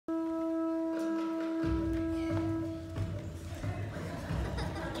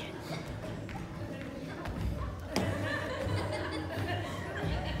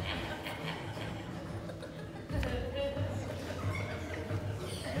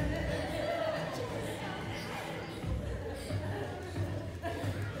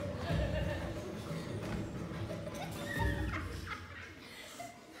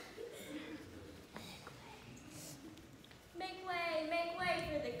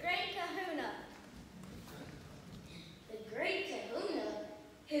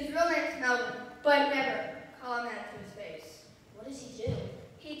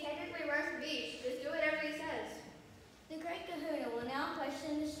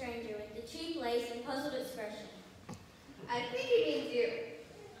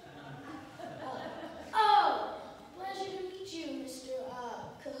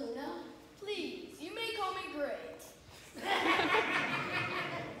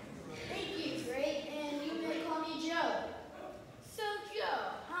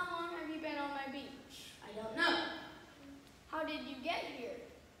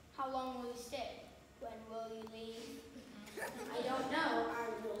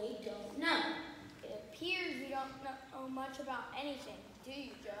know much about anything, do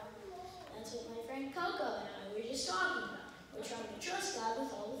you, Joe? That's what my friend Coco and I were just talking about. We're trying to trust God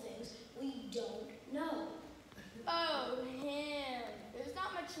with all the things we don't know. Oh, him. There's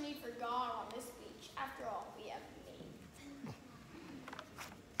not much need for God on this beach. After all, we have me.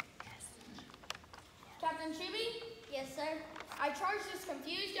 Captain Chibi? Yes, sir. I charge this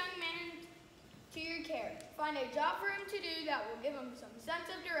confused young man to your care. Find a job for him to do that will give him some sense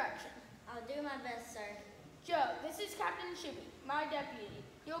of direction. I'll do my best, sir. Joe, this is Captain Chibi, my deputy.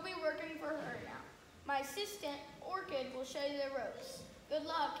 You'll be working for her now. My assistant, Orchid, will show you the ropes. Good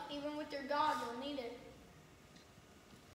luck. Even with your God, you'll need it.